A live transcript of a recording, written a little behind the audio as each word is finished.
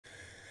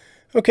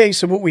Okay,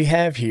 so what we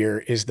have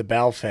here is the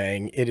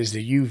Baofeng. It is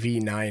the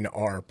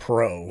UV-9R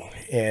Pro,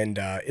 and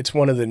it's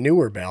one of the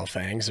newer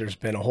Baofengs. There's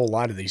been a whole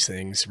lot of these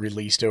things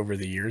released over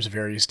the years,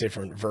 various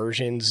different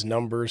versions,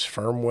 numbers,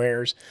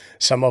 firmwares.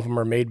 Some of them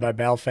are made by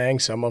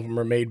Baofeng, some of them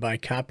are made by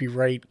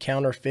copyright,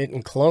 counterfeit,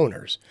 and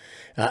cloners.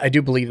 I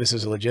do believe this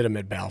is a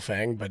legitimate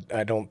Baofeng, but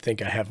I don't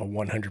think I have a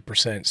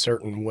 100%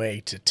 certain way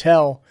to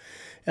tell.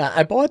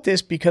 I bought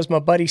this because my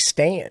buddy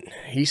Stan,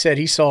 he said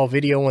he saw a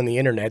video on the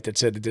internet that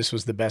said that this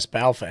was the best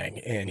Baofeng,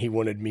 and he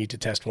wanted me to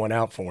test one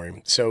out for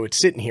him. So it's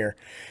sitting here.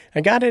 I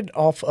got it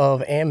off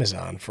of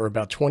Amazon for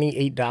about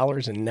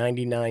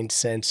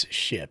 $28.99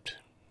 shipped.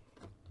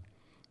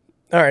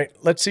 All right,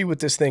 let's see what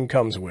this thing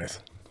comes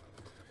with.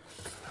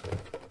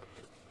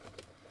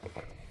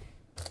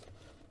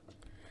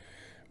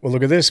 Well,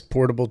 look at this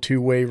portable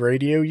two-way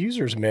radio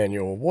user's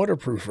manual,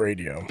 waterproof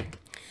radio.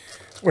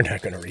 We're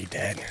not going to read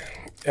that.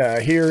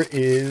 Here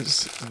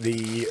is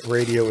the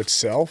radio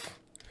itself,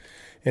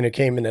 and it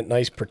came in that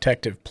nice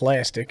protective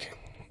plastic.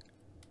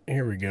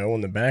 Here we go.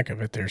 On the back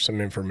of it, there's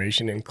some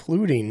information,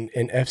 including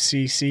an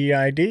FCC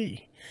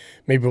ID.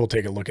 Maybe we'll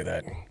take a look at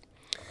that.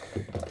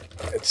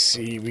 Let's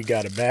see. We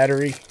got a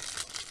battery.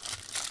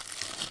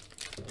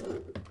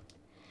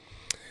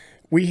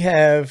 We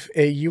have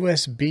a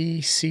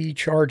USB-C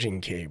charging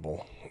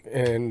cable,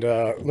 and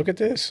look at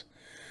this.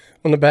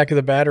 On the back of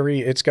the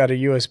battery, it's got a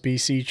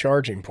USB-C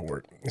charging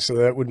port. So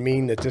that would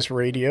mean that this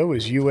radio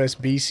is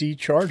USB-C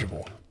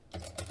chargeable.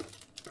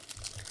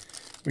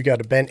 We got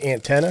a bent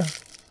antenna.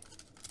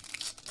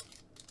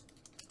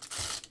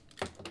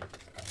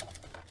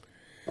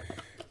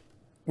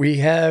 We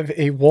have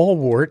a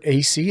wallwart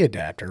AC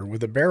adapter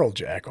with a barrel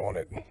jack on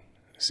it.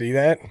 See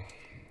that?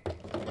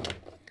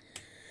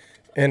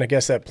 And I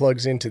guess that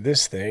plugs into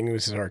this thing.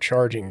 This is our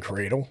charging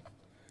cradle.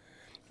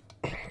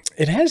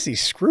 It has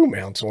these screw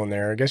mounts on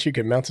there. I guess you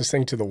could mount this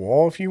thing to the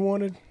wall if you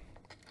wanted.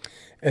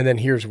 And then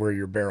here's where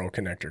your barrel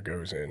connector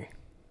goes in.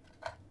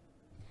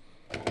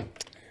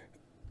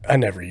 I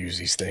never use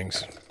these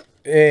things.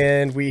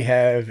 And we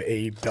have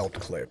a belt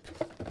clip.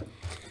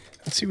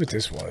 Let's see what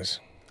this was.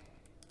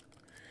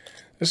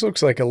 This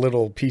looks like a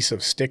little piece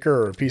of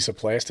sticker or a piece of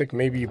plastic.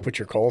 Maybe you put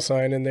your call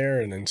sign in there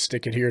and then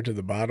stick it here to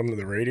the bottom of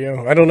the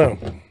radio. I don't know.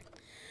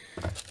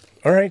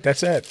 All right,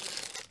 that's it.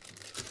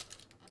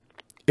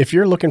 If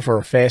you're looking for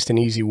a fast and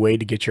easy way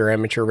to get your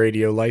amateur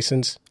radio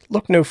license,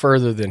 look no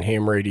further than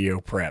Ham Radio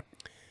Prep.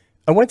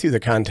 I went through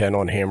the content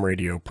on Ham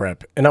Radio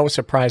Prep, and I was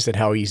surprised at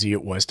how easy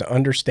it was to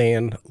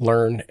understand,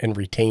 learn, and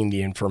retain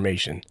the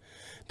information.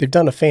 They've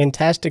done a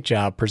fantastic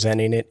job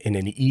presenting it in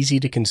an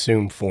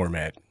easy-to-consume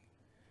format.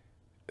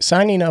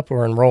 Signing up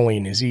or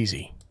enrolling is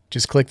easy.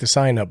 Just click the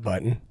Sign Up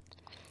button.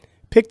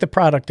 Pick the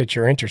product that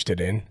you're interested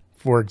in,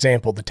 for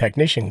example, the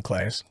technician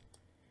class.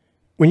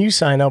 When you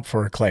sign up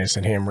for a class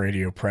at Ham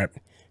Radio Prep,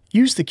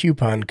 use the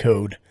coupon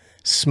code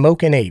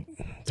SMOKING8.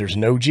 There's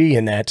no G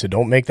in that, so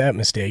don't make that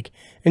mistake,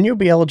 and you'll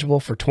be eligible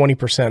for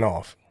 20%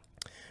 off.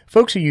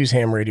 Folks who use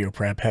Ham Radio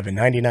Prep have a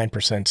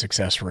 99%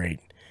 success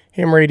rate.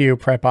 Ham Radio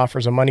Prep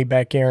offers a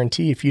money-back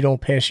guarantee if you don't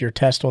pass your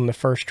test on the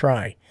first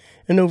try,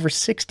 and over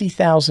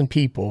 60,000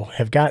 people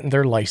have gotten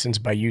their license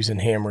by using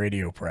Ham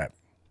Radio Prep.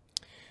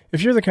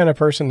 If you're the kind of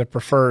person that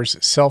prefers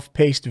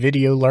self-paced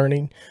video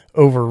learning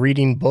over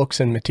reading books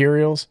and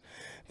materials,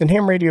 then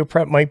Ham Radio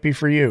Prep might be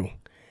for you.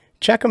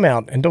 Check them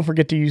out, and don't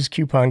forget to use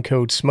coupon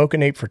code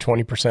SMOKING8 for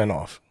 20%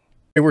 off.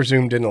 We're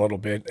zoomed in a little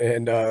bit,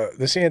 and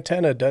this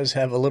antenna does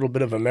have a little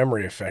bit of a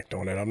memory effect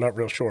on it. I'm not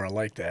real sure I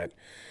like that.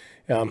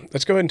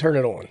 Let's go ahead and turn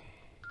it on.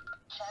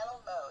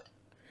 Channel mode.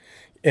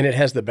 And it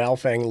has the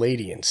Baofeng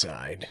lady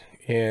inside,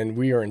 and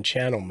we are in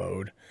channel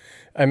mode.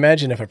 I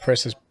imagine if I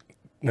press this...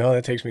 No,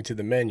 that takes me to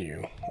the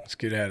menu. Let's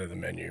get out of the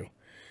menu.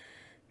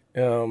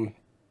 Lock.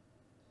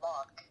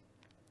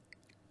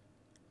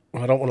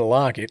 Well, I don't want to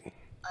lock it.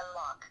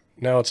 Unlock.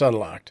 Now it's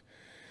unlocked.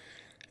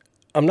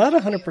 I'm not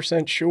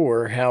 100%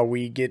 sure how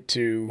we get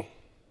to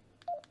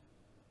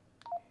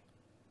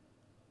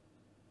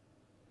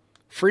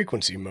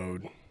frequency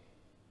mode.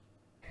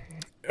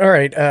 All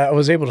right, I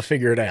was able to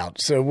figure it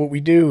out. So what we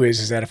do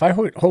is that if I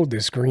hold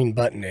this green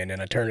button in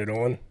and I turn it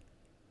on,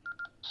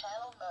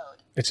 Channel mode.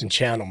 it's in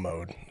channel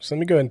mode. So let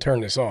me go ahead and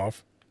turn this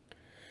off.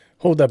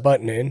 Hold that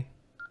button in,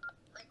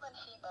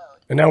 Frequency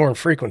mode. and now we're in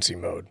frequency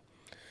mode.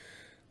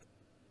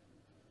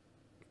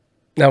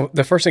 Now,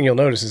 the first thing you'll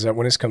notice is that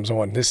when this comes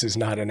on, this is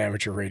not an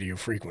amateur radio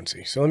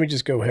frequency. So let me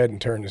just go ahead and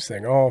turn this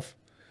thing off.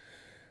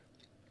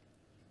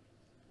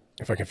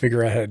 If I can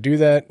figure out how to do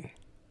that,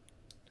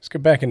 let's go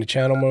back into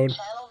channel mode.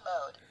 Channel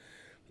mode.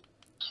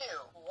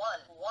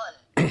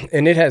 211.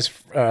 And it has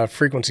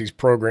frequencies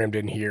programmed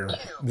in here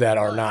that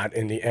are not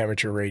in the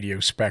amateur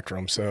radio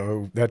spectrum.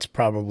 So that's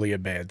probably a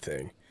bad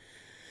thing.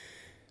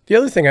 The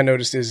other thing I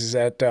noticed is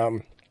that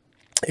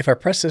if I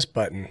press this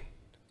button,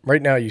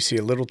 right now you see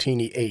a little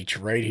teeny H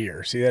right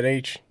here. See that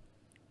H?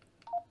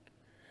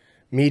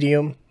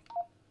 Medium,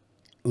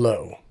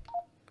 low.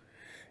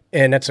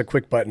 And that's a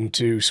quick button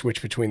to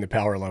switch between the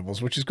power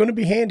levels, which is going to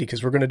be handy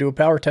because we're going to do a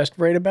power test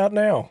right about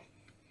now.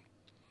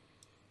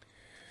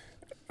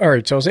 All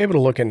right, so I was able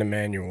to look in the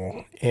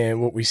manual,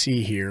 and what we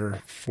see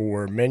here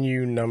for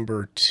menu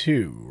number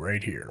 2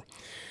 right here,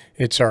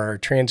 it's our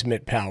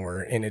transmit power,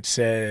 and it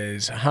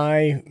says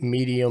high,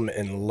 medium,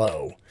 and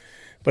low.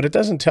 But it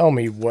doesn't tell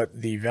me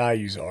what the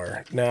values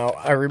are. Now,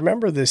 I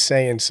remember this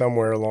saying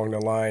somewhere along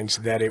the lines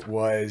that it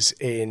was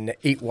an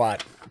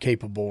 8-watt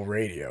capable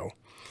radio.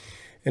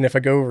 And if I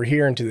go over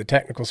here into the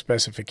technical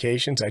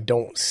specifications, I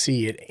don't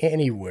see it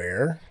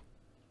anywhere.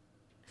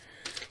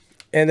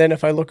 And then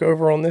if I look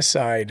over on this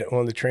side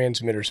on the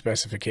transmitter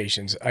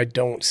specifications, I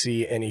don't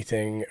see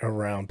anything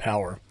around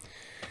power.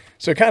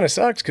 So it kind of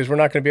sucks because we're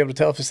not going to be able to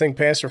tell if this thing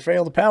passed or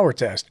failed the power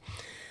test.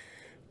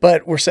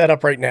 But we're set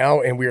up right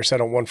now, and we are set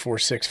on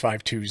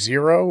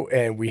 146520,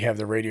 and we have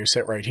the radio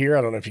set right here.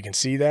 I don't know if you can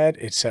see that.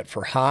 It's set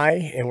for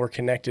high, and we're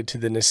connected to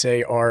the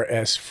Nisei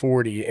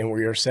RS40, and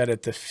we are set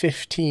at the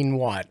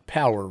 15-watt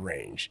power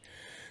range.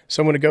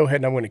 So I'm going to go ahead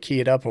and I'm going to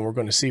key it up, and we're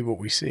going to see what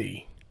we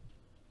see.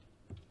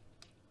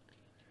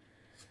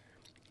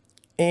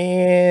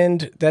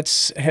 And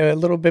that's a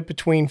little bit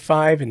between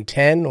 5 and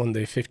 10 on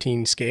the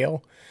 15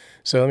 scale.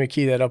 So let me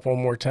key that up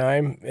one more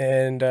time.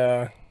 And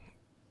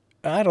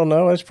I don't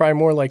know, it's probably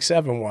more like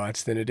 7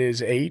 watts than it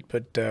is 8,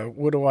 but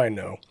what do I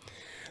know?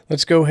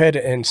 Let's go ahead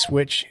and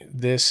switch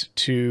this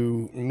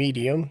to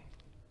medium.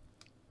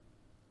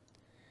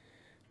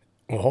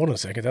 Well, hold on a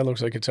second. That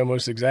looks like it's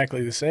almost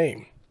exactly the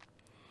same.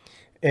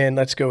 And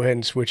let's go ahead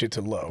and switch it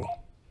to low.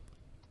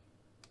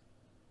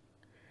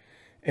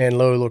 And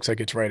low looks like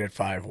it's right at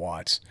 5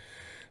 watts.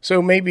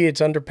 So maybe it's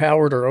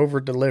underpowered or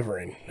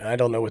over-delivering. I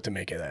don't know what to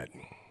make of that.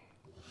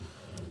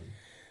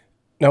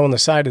 Now on the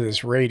side of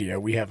this radio,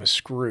 we have a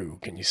screw.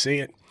 Can you see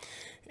it?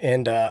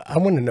 And I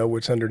want to know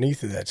what's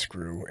underneath of that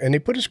screw. And they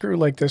put a screw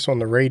like this on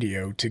the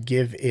radio to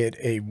give it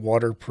a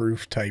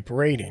waterproof type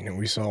rating. And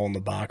we saw on the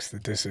box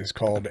that this is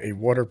called a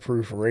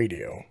waterproof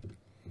radio.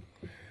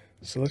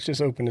 So let's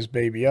just open this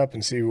baby up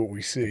and see what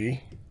we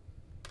see.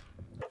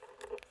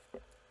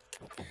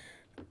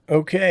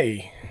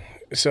 Okay,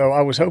 so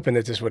I was hoping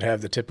that this would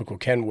have the typical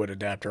Kenwood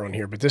adapter on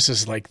here, but this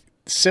is like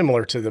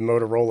similar to the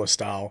Motorola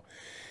style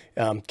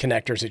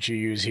connectors that you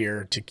use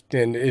here.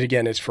 And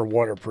again, it's for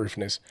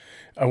waterproofness.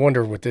 I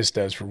wonder what this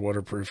does for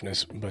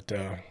waterproofness, but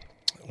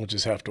we'll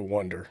just have to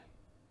wonder.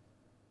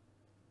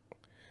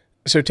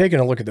 So taking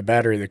a look at the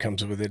battery that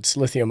comes with it, it's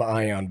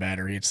lithium-ion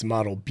battery. It's the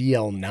model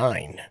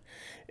BL9.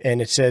 And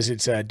it says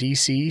it's a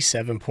DC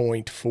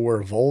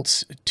 7.4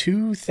 volts,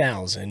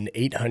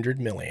 2,800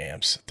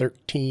 milliamps,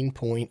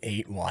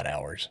 13.8 watt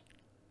hours.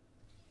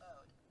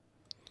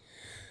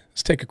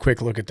 Let's take a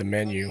quick look at the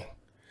menu.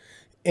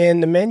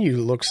 And the menu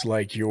looks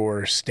like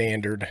your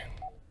standard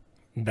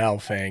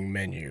Baofeng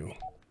menu.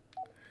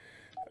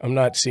 I'm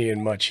not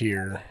seeing much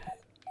here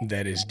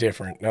that is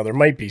different. Now there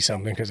might be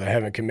something because I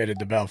haven't committed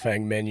the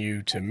Baofeng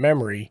menu to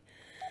memory,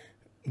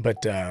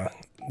 but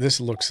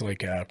this looks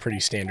like a pretty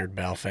standard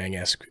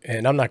Baofeng-esque.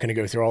 And I'm not going to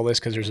go through all this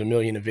because there's a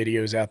million of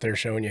videos out there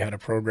showing you how to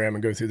program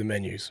and go through the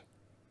menus.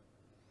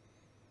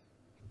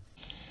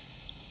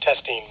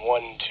 Testing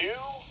 1, 2.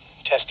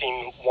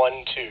 Testing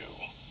 1, 2.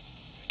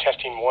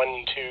 Testing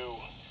 1, 2,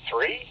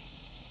 3.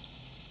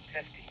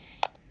 Testing.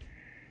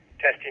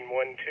 Testing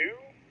 1, 2.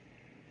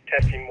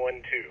 Testing 1,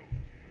 2.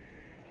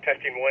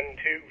 Testing 1,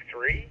 2,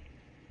 3.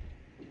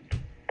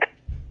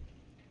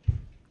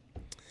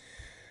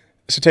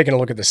 So taking a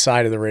look at the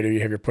side of the radio,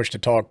 you have your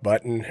push-to-talk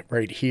button.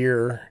 Right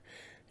here,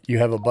 you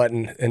have a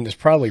button, and it's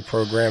probably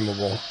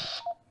programmable,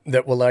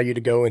 that will allow you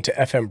to go into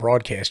FM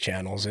broadcast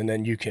channels, and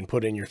then you can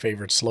put in your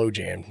favorite slow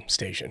jam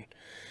station.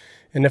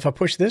 And if I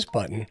push this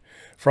button,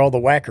 for all the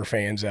whacker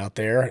fans out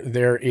there,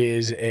 there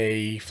is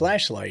a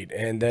flashlight,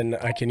 and then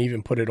I can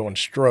even put it on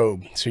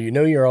strobe. So you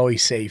know you're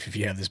always safe if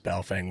you have this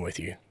Baofeng with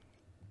you.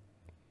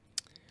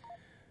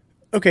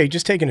 Okay,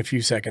 just taking a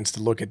few seconds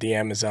to look at the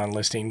Amazon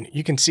listing,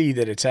 you can see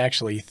that it's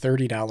actually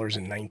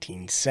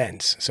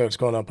 $30.19. So it's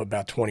gone up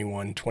about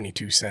 21,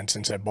 22 cents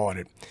since I bought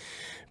it.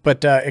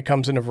 But it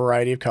comes in a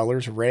variety of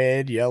colors,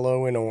 red,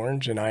 yellow, and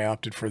orange, and I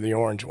opted for the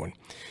orange one.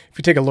 If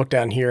you take a look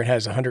down here, it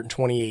has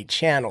 128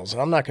 channels,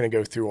 and I'm not going to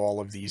go through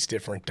all of these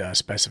different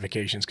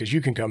specifications because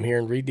you can come here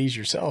and read these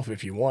yourself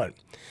if you want.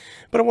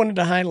 But I wanted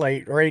to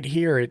highlight right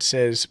here, it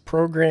says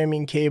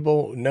programming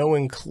cable, no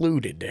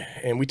included.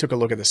 And we took a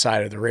look at the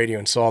side of the radio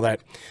and saw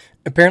that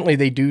apparently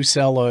they do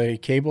sell a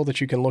cable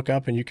that you can look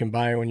up and you can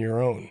buy on your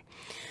own.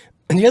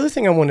 And the other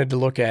thing I wanted to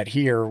look at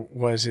here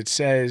was it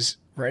says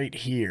right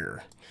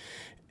here,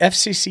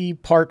 FCC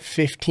Part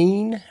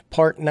 15,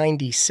 Part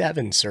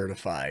 97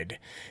 certified.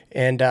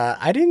 And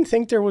I didn't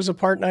think there was a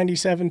Part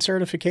 97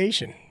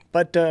 certification,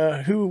 but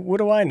what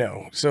do I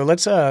know? So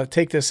let's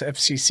take this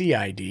FCC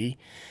ID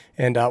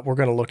and we're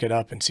going to look it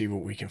up and see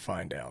what we can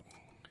find out.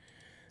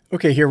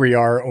 Okay, here we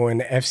are on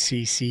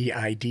fccid.io.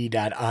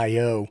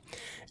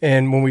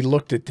 And when we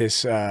looked at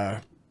this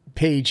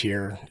page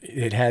here,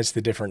 it has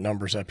the different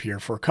numbers up here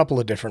for a couple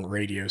of different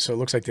radios. So it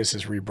looks like this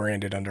is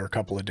rebranded under a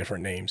couple of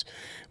different names,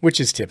 which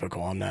is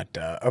typical. I'm not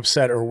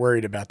upset or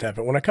worried about that.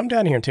 But when I come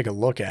down here and take a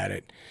look at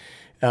it,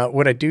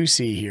 What I do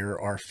see here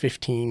are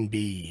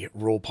 15B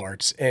rule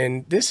parts,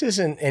 and this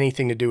isn't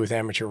anything to do with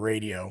amateur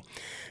radio.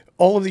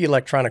 All of the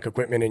electronic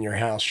equipment in your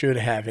house should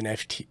have an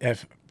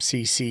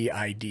FCC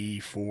ID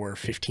for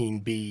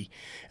 15B,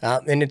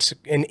 and it's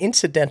an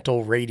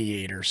incidental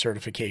radiator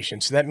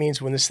certification. So that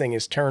means when this thing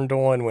is turned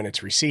on, when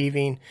it's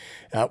receiving,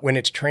 when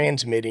it's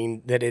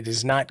transmitting, that it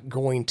is not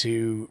going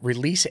to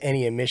release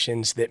any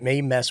emissions that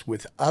may mess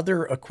with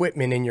other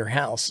equipment in your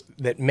house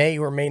that may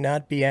or may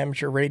not be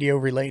amateur radio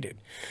related.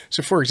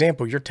 So for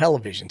example, your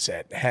television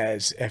set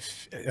has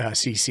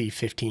FCC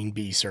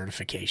 15B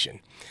certification.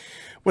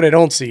 What I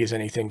don't see is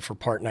anything for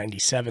Part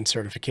 97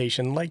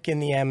 certification like in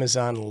the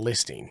Amazon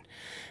listing.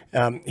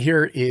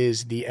 Here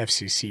is the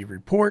FCC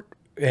report,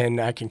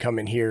 and I can come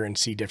in here and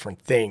see different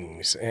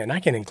things. And I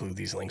can include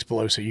these links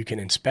below so you can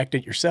inspect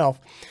it yourself.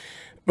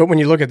 But when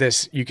you look at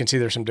this, you can see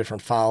there's some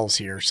different files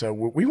here. So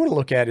what we want to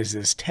look at is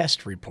this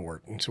test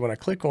report. And so when I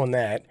click on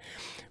that,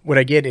 what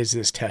I get is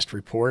this test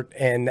report,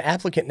 and the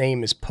applicant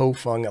name is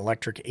Baofeng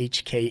Electric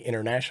HK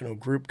International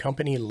Group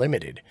Company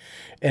Limited.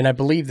 And I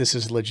believe this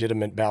is a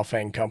legitimate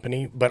Baofeng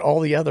company, but all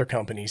the other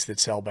companies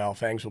that sell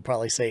Baofengs will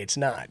probably say it's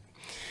not.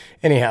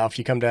 Anyhow, if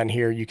you come down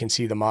here, you can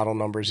see the model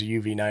numbers, the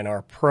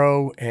UV-9R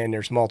Pro, and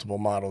there's multiple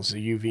models,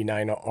 the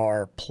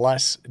UV-9R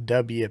Plus,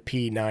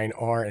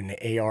 WP-9R, and the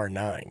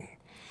AR9.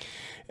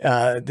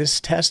 This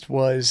test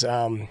was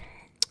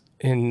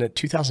in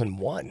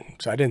 2001,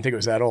 so I didn't think it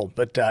was that old.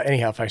 But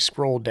anyhow, if I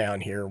scroll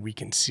down here, we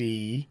can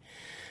see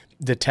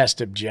the test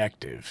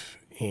objective.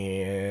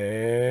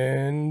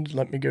 And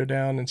let me go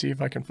down and see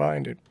if I can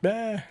find it.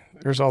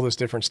 There's all this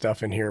different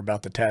stuff in here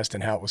about the test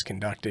and how it was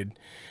conducted.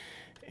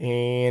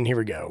 And here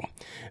we go.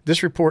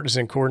 This report is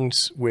in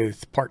accordance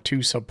with Part 2,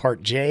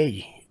 Subpart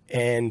J,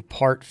 and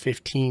Part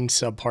 15,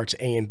 Subparts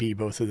A and B,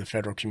 both of the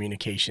Federal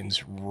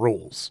Communications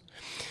rules.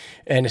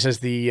 And it says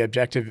the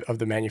objective of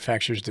the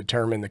manufacturer is to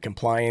determine the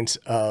compliance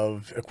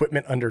of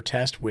equipment under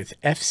test with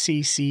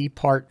FCC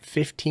Part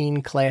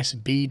 15 Class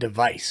B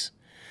device.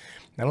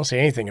 I don't say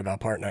anything about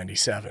Part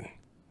 97.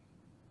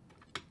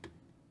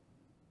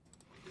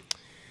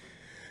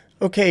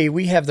 Okay,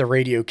 we have the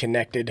radio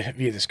connected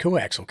via this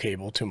coaxial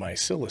cable to my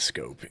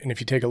oscilloscope. And if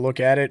you take a look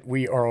at it,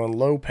 we are on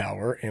low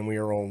power and we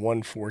are on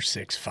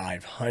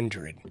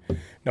 146500.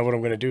 Now what I'm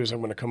going to do is I'm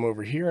going to come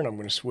over here and I'm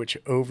going to switch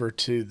over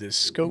to the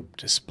scope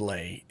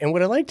display. And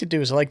what I like to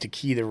do is I like to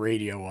key the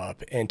radio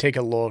up and take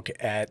a look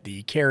at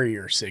the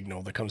carrier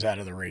signal that comes out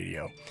of the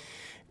radio.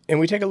 And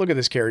we take a look at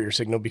this carrier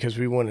signal because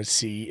we want to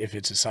see if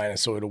it's a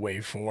sinusoidal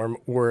waveform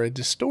or a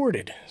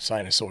distorted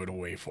sinusoidal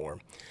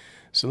waveform.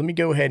 So let me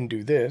go ahead and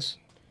do this.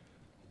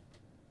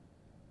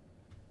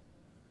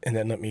 And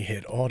then let me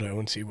hit auto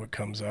and see what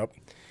comes up.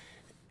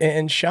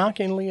 And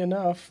shockingly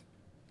enough,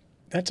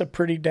 that's a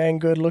pretty dang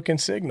good looking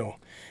signal.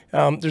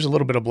 There's a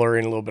little bit of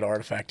blurring, a little bit of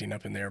artifacting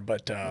up in there,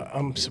 but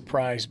I'm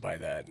surprised by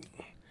that.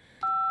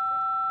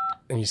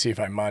 And you see if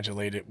I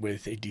modulate it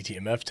with a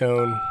DTMF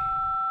tone,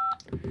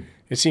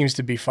 it seems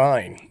to be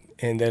fine.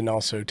 And then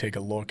also take a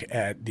look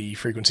at the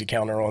frequency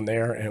counter on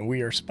there, and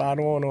we are spot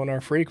on our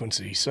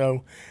frequency.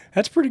 So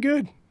that's pretty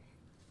good.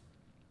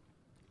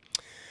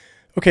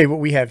 Okay, what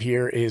we have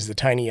here is the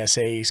Tiny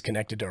SAs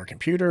connected to our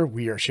computer.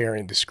 We are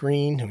sharing the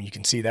screen, and you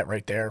can see that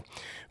right there.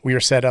 We are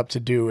set up to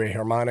do a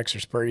harmonics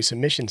or spurious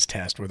emissions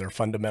test with our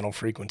fundamental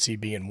frequency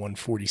being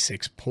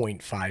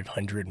 146.500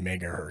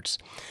 megahertz.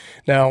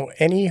 Now,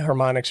 any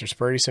harmonics or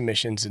spurious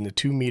emissions in the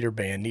 2 meter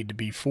band need to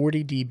be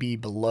 40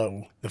 dB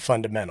below the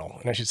fundamental.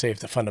 And I should say if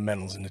the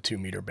fundamental is in the 2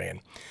 meter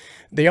band.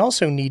 They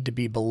also need to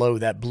be below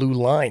that blue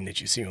line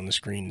that you see on the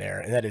screen there,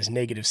 and that is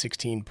negative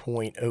 16.02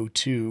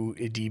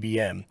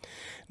 dBm.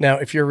 Now,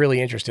 if you're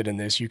really interested in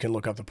this, you can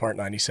look up the Part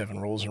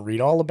 97 rules and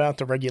read all about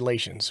the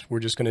regulations.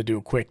 We're just going to do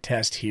a quick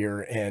test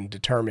here and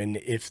determine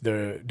if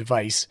the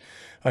device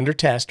under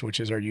test, which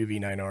is our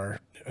UV-9R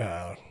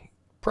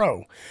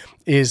Pro,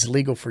 is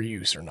legal for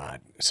use or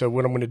not. So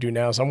what I'm going to do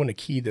now is I'm going to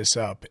key this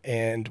up,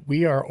 and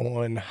we are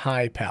on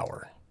high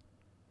power.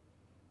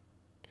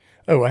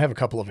 Oh, I have a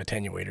couple of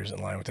attenuators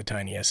in line with the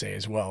Tiny SA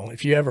as well.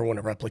 If you ever want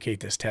to replicate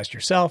this test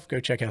yourself, go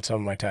check out some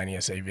of my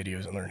Tiny SA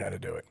videos and learn how to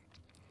do it.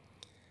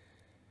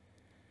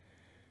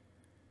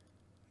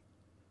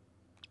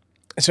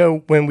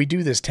 So when we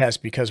do this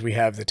test, because we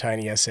have the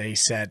Tiny SA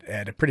set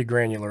at a pretty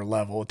granular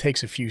level, it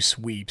takes a few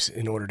sweeps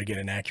in order to get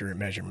an accurate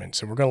measurement.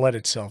 So we're going to let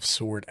itself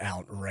sort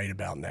out right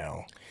about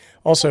now.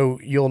 Also,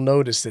 you'll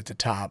notice at the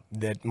top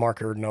that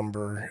marker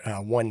number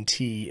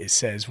 1T, it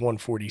says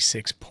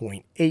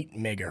 146.8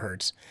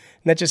 megahertz.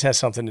 And that just has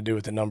something to do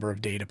with the number of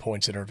data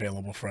points that are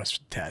available for us to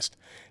test.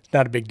 It's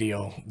not a big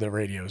deal. The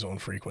radio is on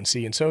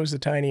frequency, and so is the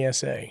Tiny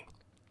SA.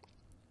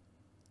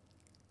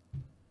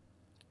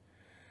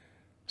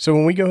 So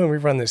when we go and we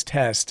run this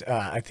test,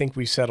 I think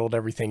we've settled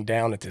everything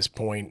down at this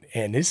point,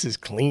 and this is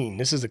clean.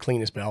 This is the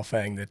cleanest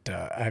Baofeng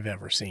that I've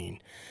ever seen.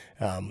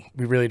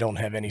 We really don't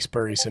have any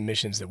spurious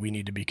emissions that we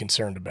need to be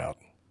concerned about.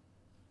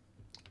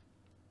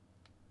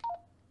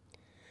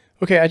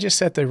 Okay, I just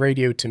set the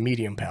radio to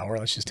medium power.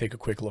 Let's just take a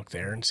quick look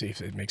there and see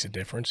if it makes a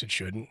difference. It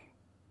shouldn't.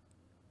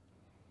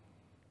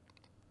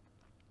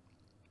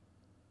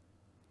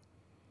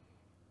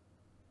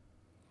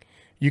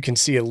 You can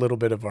see a little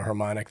bit of a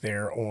harmonic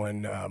there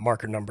on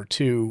marker number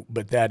 2,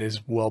 but that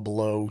is well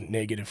below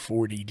negative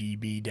 40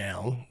 dB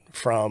down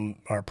from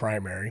our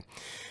primary.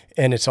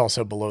 And it's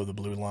also below the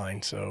blue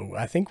line. So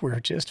I think we're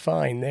just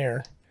fine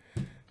there.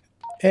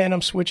 And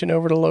I'm switching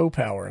over to low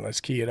power. Let's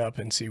key it up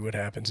and see what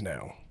happens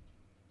now.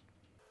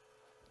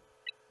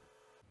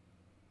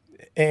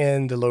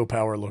 And the low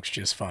power looks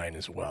just fine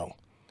as well.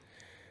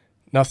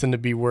 Nothing to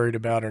be worried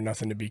about or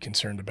nothing to be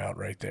concerned about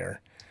right there.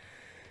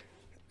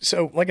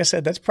 So, like I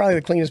said, that's probably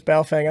the cleanest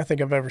Baofeng I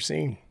think I've ever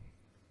seen.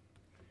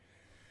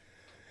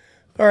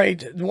 All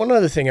right, one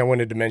other thing I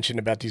wanted to mention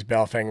about these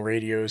Baofeng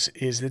radios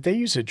is that they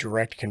use a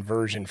direct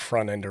conversion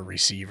front-ender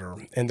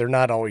receiver, and they're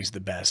not always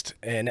the best.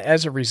 And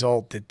as a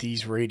result, that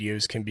these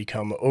radios can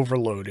become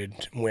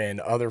overloaded when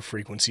other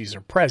frequencies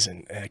are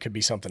present. It could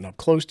be something up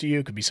close to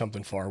you, it could be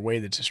something far away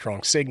that's a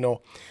strong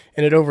signal,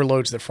 and it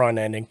overloads the front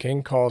end and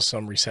can cause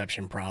some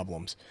reception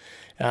problems.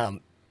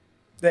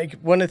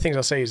 One of the things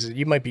I'll say is that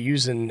you might be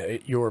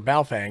using your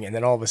Baofeng and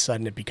then all of a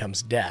sudden it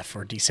becomes deaf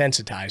or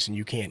desensitized and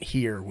you can't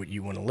hear what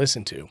you want to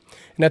listen to. And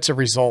that's a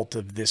result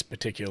of this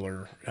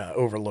particular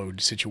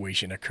overload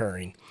situation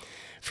occurring.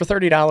 For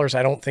 $30,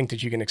 I don't think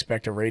that you can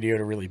expect a radio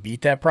to really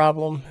beat that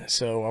problem.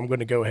 So I'm going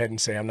to go ahead and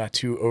say I'm not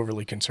too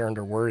overly concerned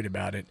or worried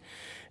about it.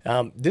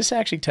 This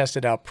actually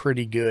tested out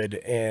pretty good,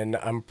 and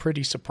I'm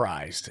pretty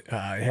surprised. It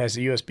has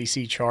the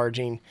USB-C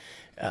charging.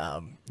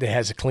 It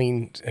has a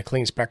clean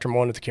spectrum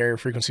on it. The carrier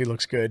frequency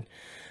looks good.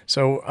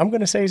 So I'm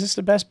going to say, is this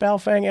the best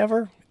Baofeng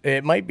ever?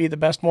 It might be the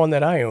best one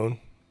that I own.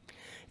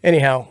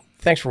 Anyhow,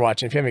 thanks for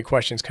watching. If you have any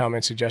questions,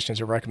 comments, suggestions,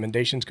 or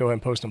recommendations, go ahead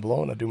and post them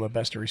below, and I'll do my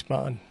best to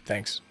respond.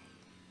 Thanks.